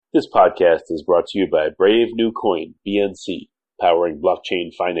This podcast is brought to you by Brave New Coin, BNC, powering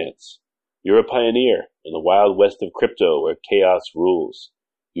blockchain finance. You're a pioneer in the wild west of crypto where chaos rules.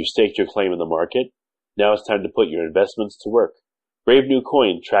 You've staked your claim in the market. Now it's time to put your investments to work. Brave New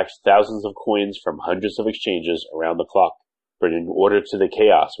Coin tracks thousands of coins from hundreds of exchanges around the clock, bringing order to the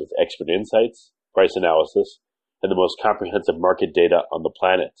chaos with expert insights, price analysis, and the most comprehensive market data on the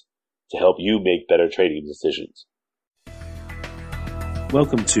planet to help you make better trading decisions.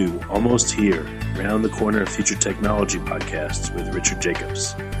 Welcome to Almost Here, Round the Corner Future Technology podcasts with Richard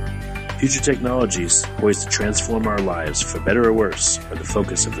Jacobs. Future technologies poised to transform our lives for better or worse are the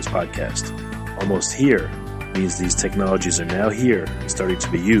focus of this podcast. Almost Here means these technologies are now here and starting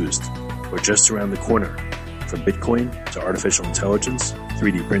to be used, or just around the corner, from Bitcoin to artificial intelligence,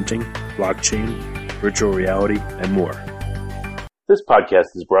 3D printing, blockchain, virtual reality, and more. This podcast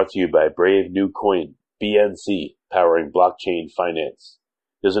is brought to you by Brave New Coin, BNC, powering blockchain finance.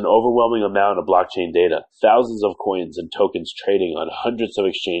 There's an overwhelming amount of blockchain data, thousands of coins and tokens trading on hundreds of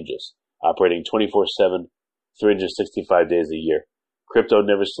exchanges, operating 24/7, 365 days a year. Crypto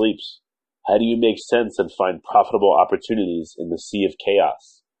never sleeps. How do you make sense and find profitable opportunities in the sea of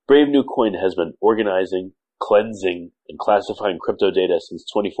chaos? Brave New Coin has been organizing, cleansing, and classifying crypto data since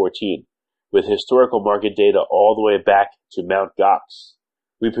 2014, with historical market data all the way back to Mt. Gox.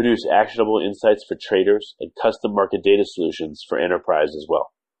 We produce actionable insights for traders and custom market data solutions for enterprise as well.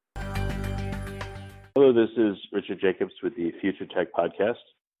 Hello, this is Richard Jacobs with the Future Tech Podcast.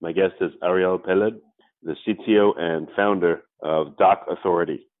 My guest is Ariel Peled, the CTO and founder of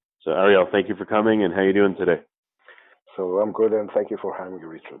DocAuthority. So Ariel, thank you for coming, and how are you doing today? So I'm good, and thank you for having me,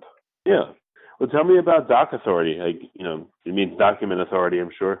 Richard. Yeah. Well, tell me about DocAuthority. It means document authority, I'm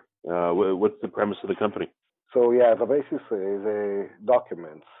sure. What's the premise of the company? So yeah, the basis is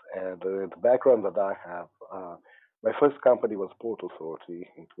documents, and the background that I have. My first company was Port Authority.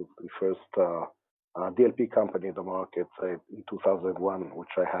 It was the first DLP company in the market in 2001, which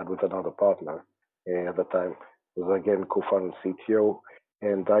I had with another partner. At the time, was again co-founder and CTO,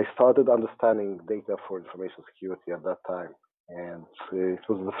 and I started understanding data for information security at that time. And it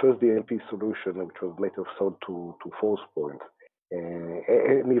was the first DLP solution, which was later sold to Forcepoint.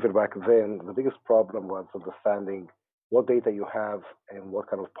 And even back then, the biggest problem was understanding what data you have and what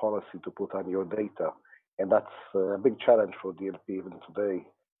kind of policy to put on your data. And that's a big challenge for DLP even today.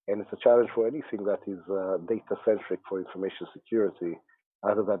 And it's a challenge for anything that is data-centric for information security,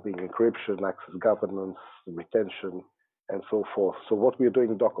 either that being encryption, access governance, retention, and so forth. So what we're doing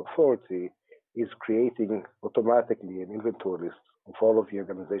in DocAuthority is creating automatically an inventory list of all of the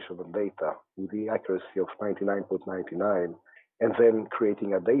organizational data with the accuracy of 99.99, and then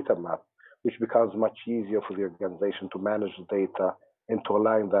creating a data map, which becomes much easier for the organization to manage the data and to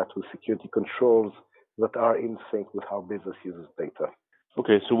align that with security controls that are in sync with how business uses data.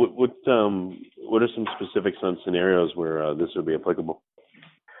 Okay, so what are some specifics on scenarios where this would be applicable?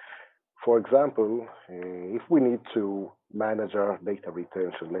 For example, if we need to manage our data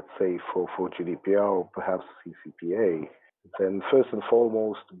retention, let's say for GDPR or perhaps CCPA, then first and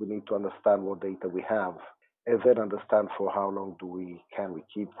foremost, we need to understand what data we have, and then understand for how long can we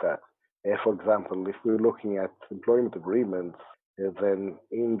keep that. For example, if we're looking at employment agreements, then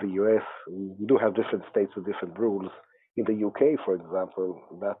in the US, we do have different states with different rules. In the UK, for example,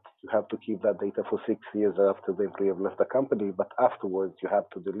 that you have to keep that data for 6 years after the employee have left the company, but afterwards you have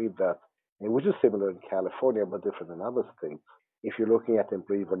to delete that, which is similar in California, but different in other states. If you're looking at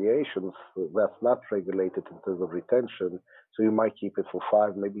employee evaluations, that's not regulated in terms of retention, so you might keep it for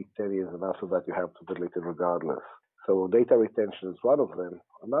 5, maybe 10 years, and after that you have to delete it regardless. So data retention is one of them.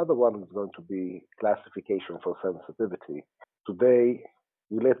 Another one is going to be classification for sensitivity. Today,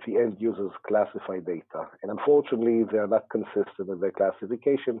 we let the end users classify data, and unfortunately, they are not consistent in their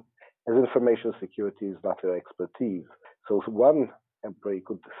classification, as information security is not their expertise. So one employee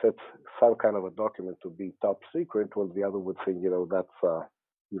could set some kind of a document to be top secret, while the other would think, that's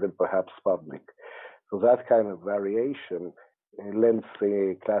even perhaps public. So that kind of variation lends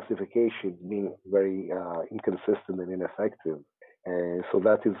a classification being very inconsistent and ineffective. So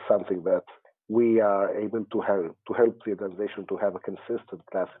that is something that we are able to help the organization to have a consistent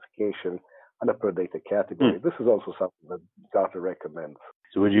classification on a per data category. This is also something that Gartner recommends.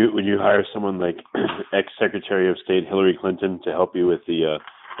 So would you hire someone like ex-Secretary of State Hillary Clinton to help you with the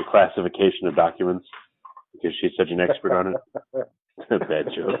classification of documents because she's such an expert on it? A bad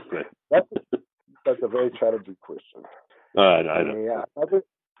joke. That's a very challenging question. I know. Yeah.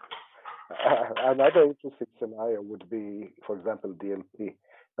 Another interesting scenario would be, for example, DLP.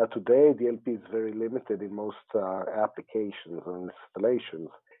 Now, today, DLP is very limited in most applications and installations,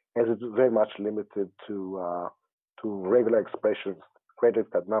 as it's very much limited to regular expressions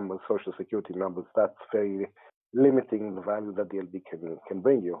credit card numbers, social security numbers, that's very limiting the value that DLP can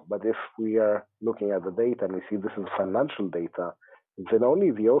bring you. But if we are looking at the data and we see this is financial data, then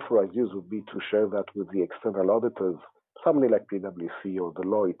only the authorized use would be to share that with the external auditors, somebody like PwC or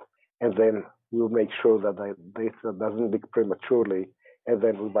Deloitte, and then we'll make sure that the data doesn't leak prematurely, and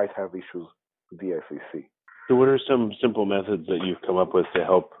then we might have issues with the SEC. So what are some simple methods that you've come up with to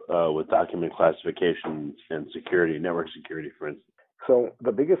help with document classification and security, network security, for instance? So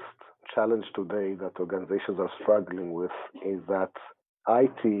the biggest challenge today that organizations are struggling with is that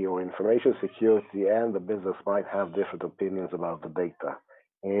IT or information security and the business might have different opinions about the data.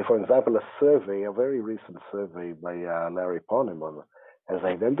 For example, a very recent survey by Larry Ponemon has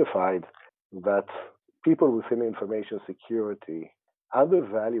identified that people within information security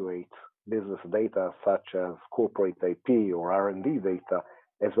undervaluate business data such as corporate IP or R&D data,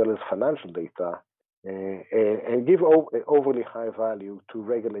 as well as financial data, and give overly high value to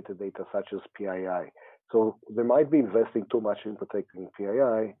regulated data such as PII. So they might be investing too much in protecting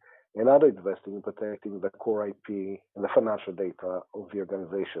PII and not investing in protecting the core IP and the financial data of the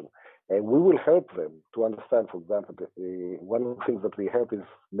organization. And we will help them to understand, for example, one of the things that we help is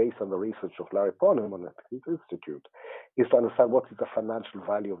based on the research of Larry Ponemon at his institute, is to understand what is the financial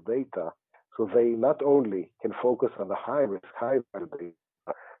value of data, so they not only can focus on the high risk, high value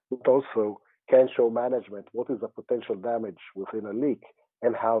data, but also can show management what is the potential damage within a leak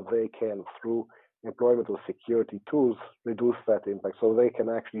and how they can, through employment of security tools, reduce that impact. So they can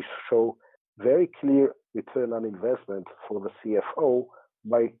actually show very clear return on investment for the CFO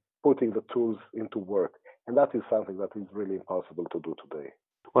by putting the tools into work. And that is something that is really impossible to do today.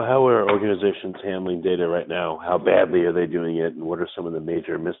 Well, how are organizations handling data right now? How badly are they doing it? And what are some of the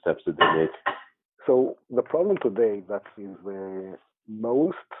major missteps that they make? So the problem today that is the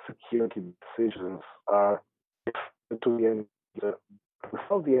most security decisions are to the end user,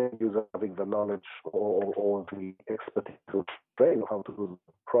 without the end user having the knowledge or the expertise to train how to do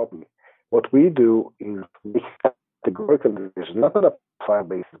it properly. What we do is we have categorical decisions, not on a file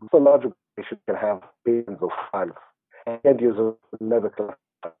basis. So a large organization can have billions of files, and end users never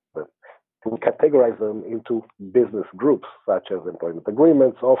classify them. We categorize them into business groups, such as employment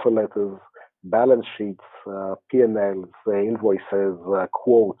agreements, offer letters, balance sheets, P&Ls, invoices,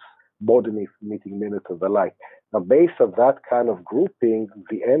 quotes, board meeting minutes, and the like. Now, based on that kind of grouping,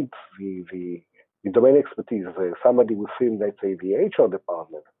 the domain expertise, somebody within, let's say, the HR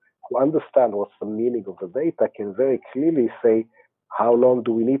department, who understand what's the meaning of the data, can very clearly say, how long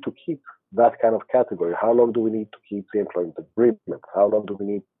do we need to keep that kind of category? How long do we need to keep the employment agreement? How long do we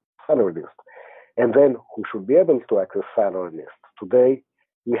need salary list? And then who should be able to access salary list? Today,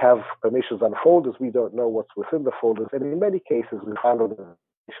 we have permissions on folders. We don't know what's within the folders. And in many cases, we find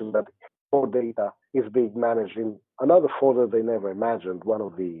organizations that more data is being managed in another folder they never imagined. One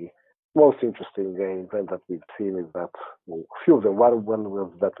of the most interesting events that we've seen is that, a few of them, one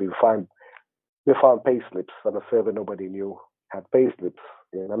was that we found payslips on a server nobody knew had payslips.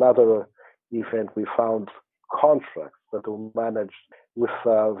 In another event, we found contracts that were managed with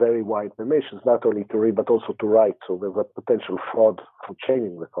very wide permissions, not only to read, but also to write. So there's a potential fraud for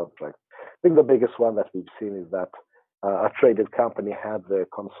changing the contract. I think the biggest one that we've seen is that a traded company had the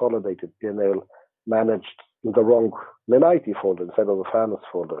consolidated P&L managed in the wrong IT folder instead of the finance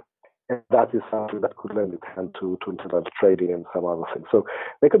folder. And that is something that could lend its hand to internet trading and some other things. So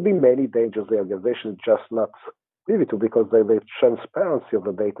there could be many dangers the organization is just not privy to, because the transparency of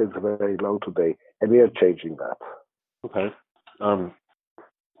the data is very low today, and we are changing that. Okay.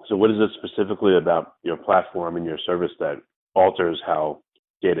 So what is it specifically about your platform and your service that alters how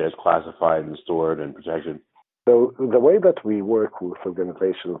data is classified and stored and protected? So the way that we work with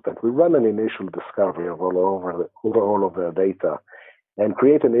organizations is that we run an initial discovery of all of their data and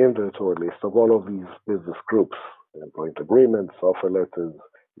create an inventory list of all of these business groups, employment agreements, offer letters,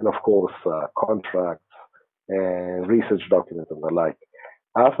 and of course contracts and research documents and the like.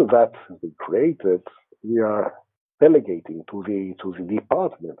 After that has been created, we are delegating to the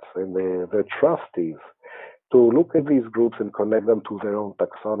departments and their trustees to look at these groups and connect them to their own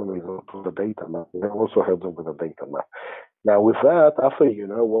taxonomies or to the data map. We also help them with the data map. Now, with that, after you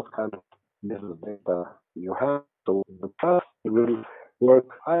know what kind of business data you have, so the trustee will work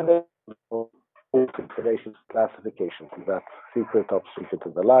either on information classification, that secret, top secret,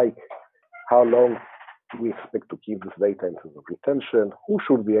 and the like. How long do we expect to keep this data in terms of retention? Who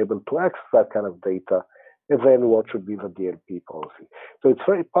should be able to access that kind of data? And then what should be the DLP policy? So it's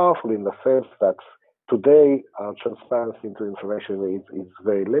very powerful in the sense that today our transparency into information is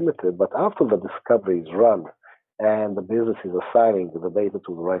very limited, but after the discovery is run and the business is assigning the data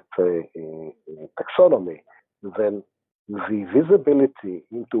to the right taxonomy, then the visibility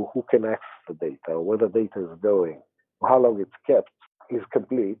into who can access the data, where the data is going, or how long it's kept is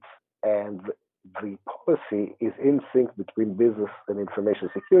complete, and the policy is in sync between business and information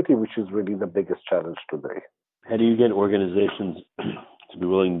security, which is really the biggest challenge today. How do you get organizations to be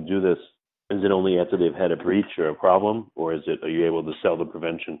willing to do this? Is it only after they've had a breach or a problem, or are you able to sell the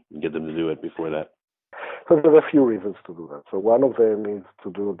prevention and get them to do it before that? So there are a few reasons to do that. So one of them is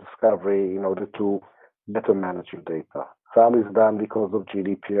to do discovery in order to better manage your data. Some is done because of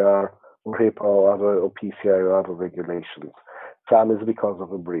GDPR or HIPAA or PCI or other regulations. Some is because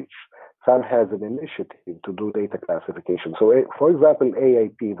of a breach. Some has an initiative to do data classification. So, for example,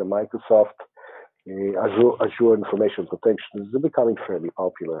 AIP, the Microsoft Azure Information Protection, is becoming fairly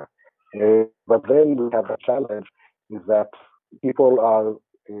popular. But then we have a challenge is that people are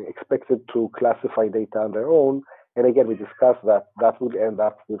expected to classify data on their own. And again, we discussed that would end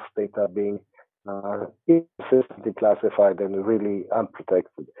up with data being inconsistently classified and really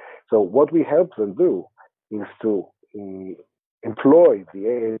unprotected. So what we help them do is to employ the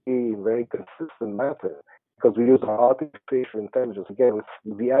AAP in a very consistent manner, because we use artificial intelligence, again,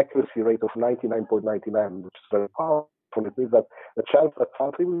 with the accuracy rate of 99.99, which is very powerful. It means that the chance that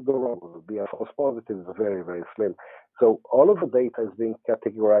something will go wrong will be a false positive is very, very slim. So all of the data is being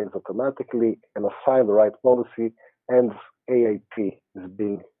categorized automatically and assigned the right policy, and AIP is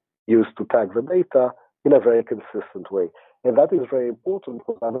being used to tag the data in a very consistent way. And that is very important,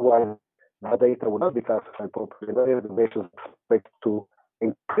 because otherwise the data will not be classified properly. Many organizations expect to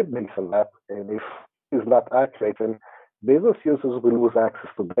encrypt based on that, and if it's not accurate, then business users will lose access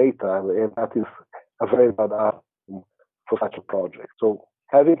to data, and that is a very bad outcome for such a project. So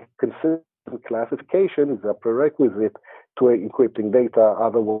having consistent classification is a prerequisite to encrypting data.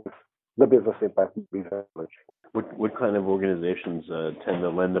 Otherwise, the business impact will be very much. What kind of organizations tend to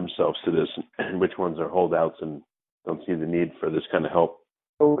lend themselves to this, and which ones are holdouts and don't see the need for this kind of help?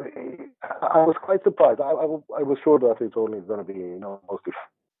 So I was quite surprised. I was sure that it's only going to be mostly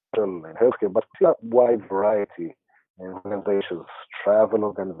and healthcare, but it's a wide variety of organizations, travel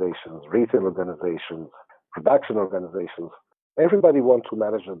organizations, retail organizations, production organizations. Everybody wants to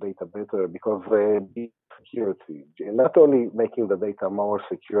manage the data better because they need security. Not only making the data more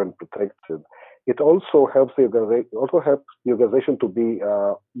secure and protected, it also helps the organization to be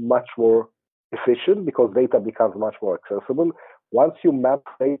much more efficient, because data becomes much more accessible. Once you map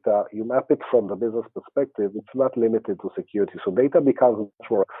data, you map it from the business perspective. It's not limited to security. So data becomes much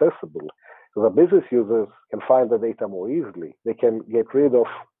more accessible. So the business users can find the data more easily. They can get rid of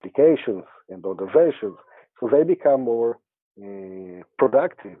applications and other versions. So they become more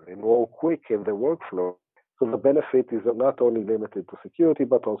productive and more quick in their workflow. So the benefit is not only limited to security,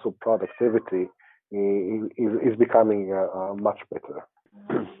 but also productivity is becoming much better.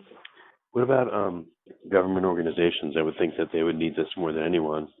 What about government organizations? I would think that they would need this more than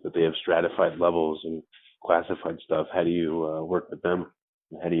anyone, that they have stratified levels and classified stuff. How do you work with them?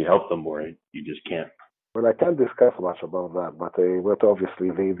 How do you help them, or you just can't? Well, I can't discuss much about that, but obviously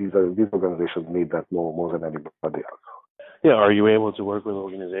these organizations need that more than anybody else. Yeah, are you able to work with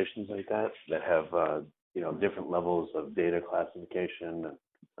organizations like that have different levels of data classification?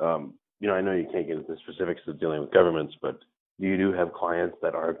 I know you can't get into the specifics of dealing with governments, but do you have clients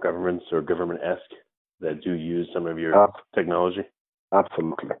that are governments or government-esque that do use some of your technology?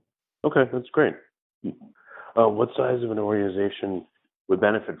 Absolutely. Okay, that's great. What size of an organization would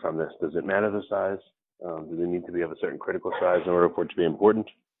benefit from this? Does it matter the size? Do they need to be of a certain critical size in order for it to be important?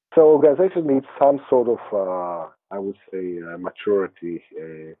 So organizations need some sort of, maturity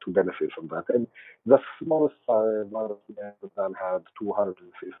to benefit from that. And the smallest one of them had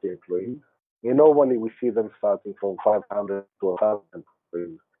 250 employees. Normally we see them starting from 500 to 1,000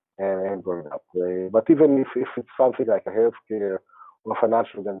 employees and going up. But even if it's something like a healthcare or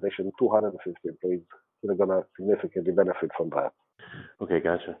financial organization, 250 employees, they're going to significantly benefit from that. Okay,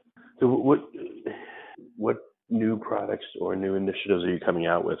 gotcha. So what new products or new initiatives are you coming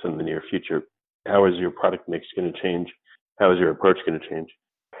out with in the near future? How is your product mix going to change? How is your approach going to change?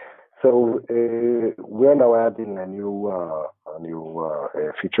 So we're now adding a new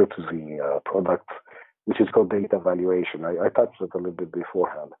feature to the product, which is called data valuation. I touched it a little bit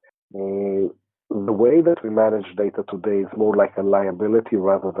beforehand. The way that we manage data today is more like a liability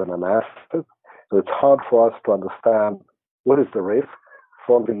rather than an asset. So it's hard for us to understand what is the risk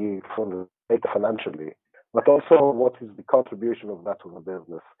from the data financially, but also what is the contribution of that to the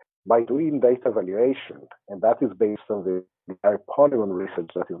business. By doing data valuation, and that is based on the Polygon research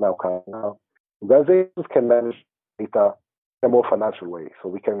that is now coming out, organizations can manage data in a more financial way. So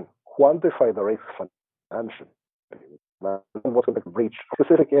we can quantify the risk financially. What's going to breach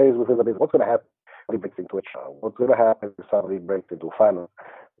specific areas within the business? What's going to happen somebody breaks into HR? What's going to happen if somebody breaks into finance?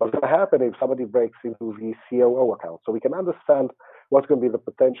 What's going to happen if somebody breaks into the COO account? So we can understand what's going to be the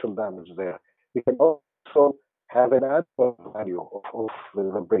potential damage there. We can also have an annual value of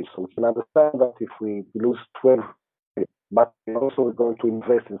the breach. So we can understand that if we lose 12, but we're also going to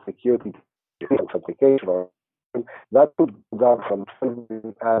invest in security application, or that could go down from 12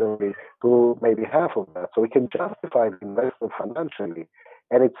 million annually to maybe half of that. So we can justify the investment financially.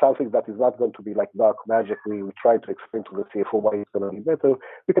 And it's something that is not going to be like dark magic. We try to explain to the CFO why it's going to be better.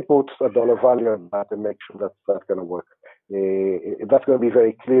 We can put a dollar value on that and make sure that's going to work. That's going to be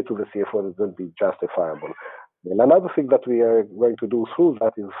very clear to the CFO, and it's going to be justifiable. And another thing that we are going to do through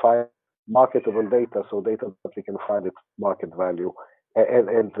that is find marketable data, so data that we can find its market value,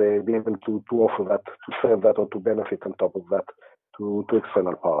 and be able to offer that, to sell that, or to benefit on top of that to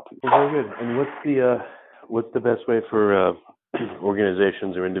external parties. Well, very good. And what's the best way for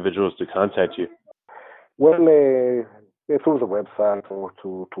organizations or individuals to contact you? Well, through the website or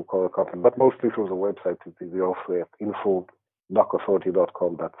to call a company, but mostly through the website. It is the offer at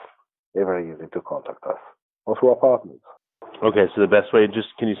info.docauthority.com. That's very easy to contact us, or through our partners. Okay, so the best way,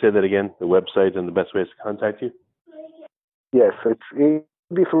 can you say that again, the website and the best ways to contact you? Yes, it's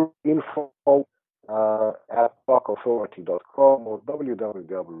through info at docauthority.com or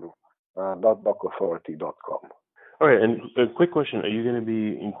www.docauthority.com. All right, and a quick question. Are you going to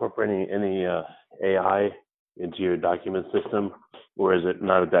be incorporating any AI into your document system, or is it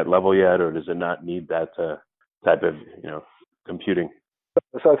not at that level yet, or does it not need that type of computing?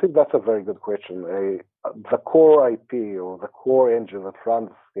 So I think that's a very good question. The core IP, or the core engine that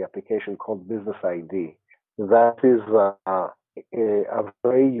runs the application called Business ID, that is a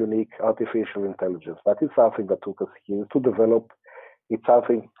very unique artificial intelligence. That is something that took us years to develop. It's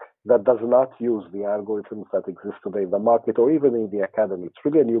something that does not use the algorithms that exist today in the market or even in the academy. It's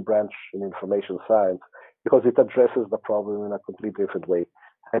really a new branch in information science because it addresses the problem in a completely different way.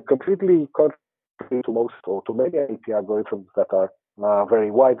 And completely contrary to most or to many IP algorithms that are very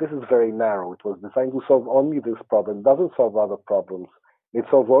wide, this is very narrow. It was designed to solve only this problem. It doesn't solve other problems. It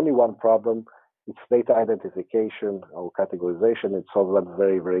solves only one problem. It's data identification or categorization. It solves that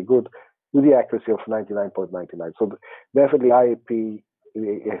very, very good with the accuracy of 99.99. So definitely the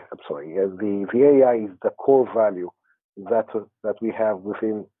AI is the core value that we have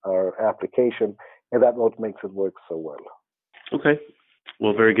within our application, and that's what makes it work so well. Okay.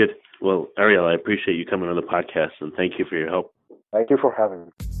 Well, very good. Well, Ariel, I appreciate you coming on the podcast, and thank you for your help. Thank you for having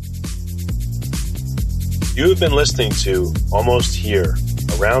me. You have been listening to Almost Here,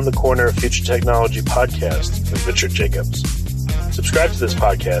 Around the Corner Future Technology podcast with Richard Jacobs. Subscribe to this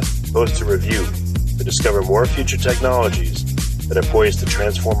podcast, post a review to discover more future technologies that are poised to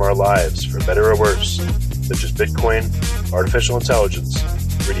transform our lives for better or worse, such as Bitcoin, artificial intelligence,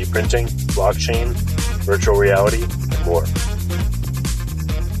 3D printing, blockchain, virtual reality, and more.